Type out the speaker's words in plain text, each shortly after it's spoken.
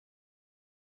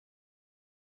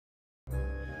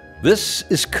This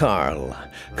is Carl.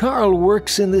 Carl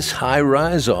works in this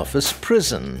high-rise office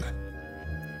prison.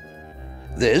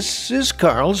 This is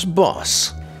Carl's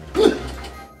boss.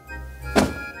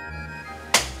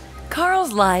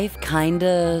 Carl's life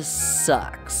kinda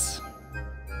sucks.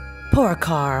 Poor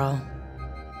Carl.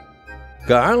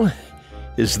 Carl,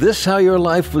 is this how your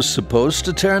life was supposed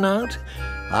to turn out?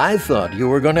 I thought you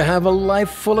were going to have a life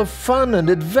full of fun and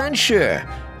adventure.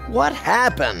 What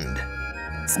happened?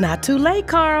 It's not too late,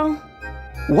 Carl.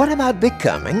 What about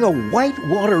becoming a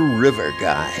whitewater river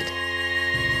guide?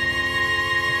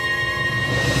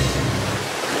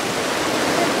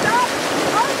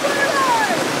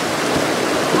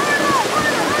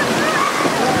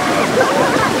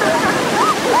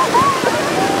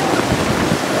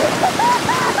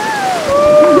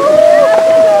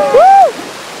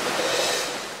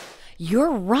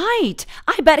 You're right.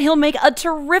 I bet he'll make a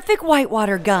terrific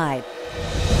whitewater guide.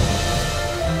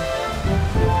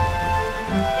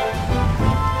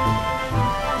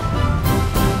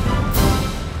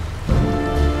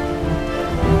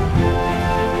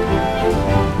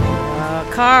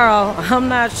 Carl, I'm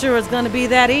not sure it's gonna be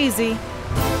that easy.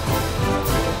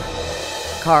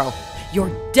 Carl,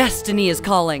 your destiny is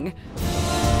calling.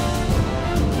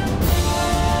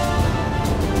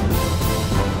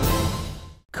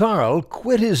 Carl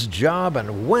quit his job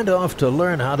and went off to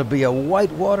learn how to be a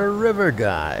whitewater river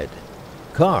guide.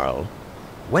 Carl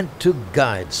went to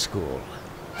guide school.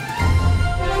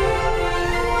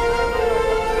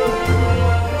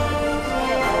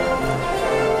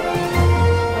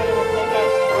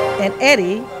 An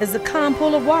eddy is a calm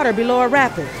pool of water below a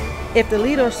rapid. If the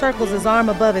leader circles his arm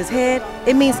above his head,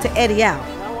 it means to eddy out.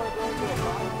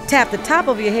 Tap the top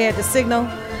of your head to signal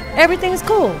everything's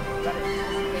cool.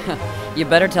 You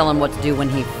better tell him what to do when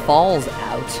he falls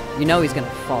out. You know he's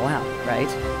gonna fall out, right?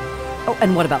 Oh,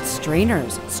 and what about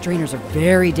strainers? Strainers are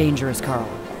very dangerous, Carl.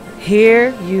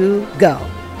 Here you go.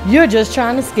 You're just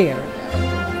trying to scare him.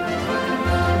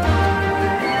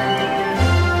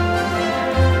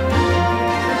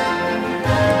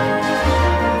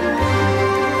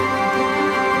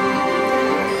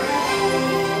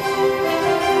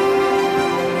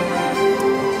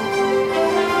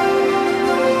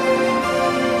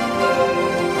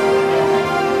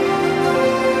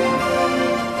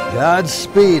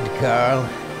 Godspeed, Carl.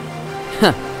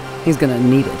 He's gonna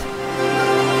need it.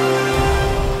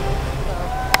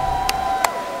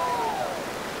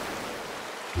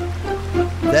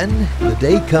 Then the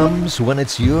day comes when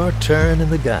it's your turn in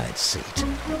the guide seat.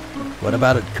 What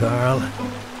about it, Carl?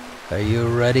 Are you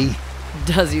ready?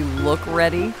 Does he look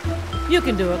ready? You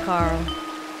can do it, Carl.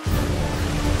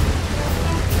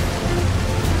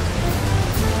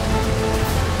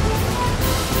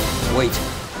 Wait,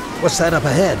 what's that up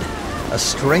ahead? A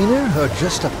strainer or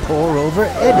just a pour-over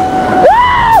eddy?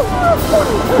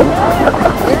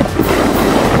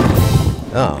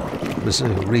 Oh, it was a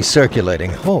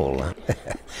recirculating hole.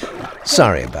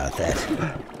 Sorry about that.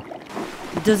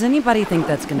 Does anybody think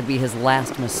that's gonna be his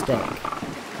last mistake?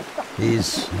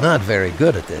 He's not very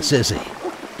good at this, is he?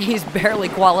 He's barely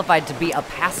qualified to be a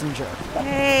passenger.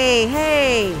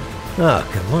 Hey. Oh,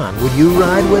 come on. Would you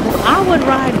ride with him? I would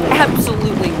ride with him.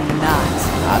 Absolutely not.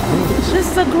 Not me. This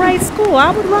is a great school.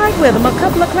 I would ride with him. A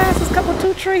couple of classes, couple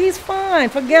two trees, he's fine.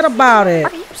 Forget about it.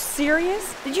 Are you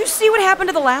serious? Did you see what happened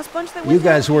to the last bunch that went You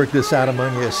guys work this out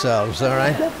among yourselves, all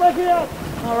right?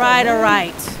 All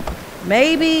right.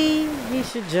 Maybe he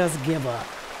should just give up.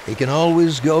 He can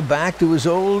always go back to his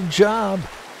old job.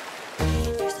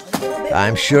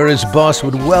 I'm sure his boss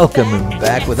would welcome him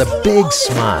back with a big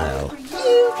smile.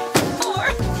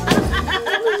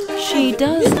 She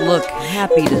does look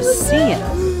happy to see him.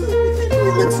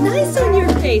 It looks nice on your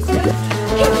face. Here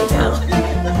we go.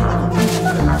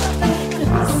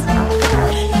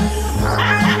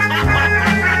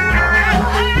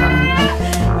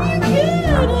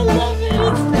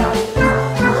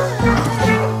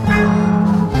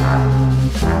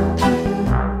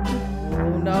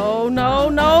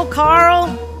 No, Carl.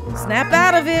 Snap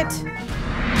out of it.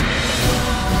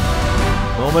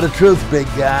 Moment of truth, big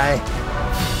guy.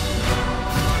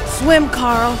 Swim,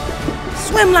 Carl.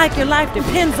 Swim like your life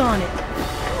depends on it.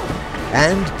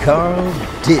 And Carl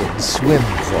did swim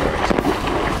for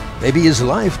it. Maybe his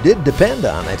life did depend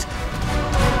on it.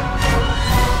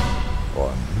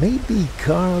 Or maybe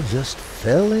Carl just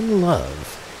fell in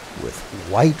love with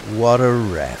whitewater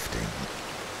rafting.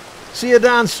 See you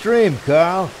downstream,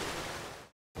 Carl.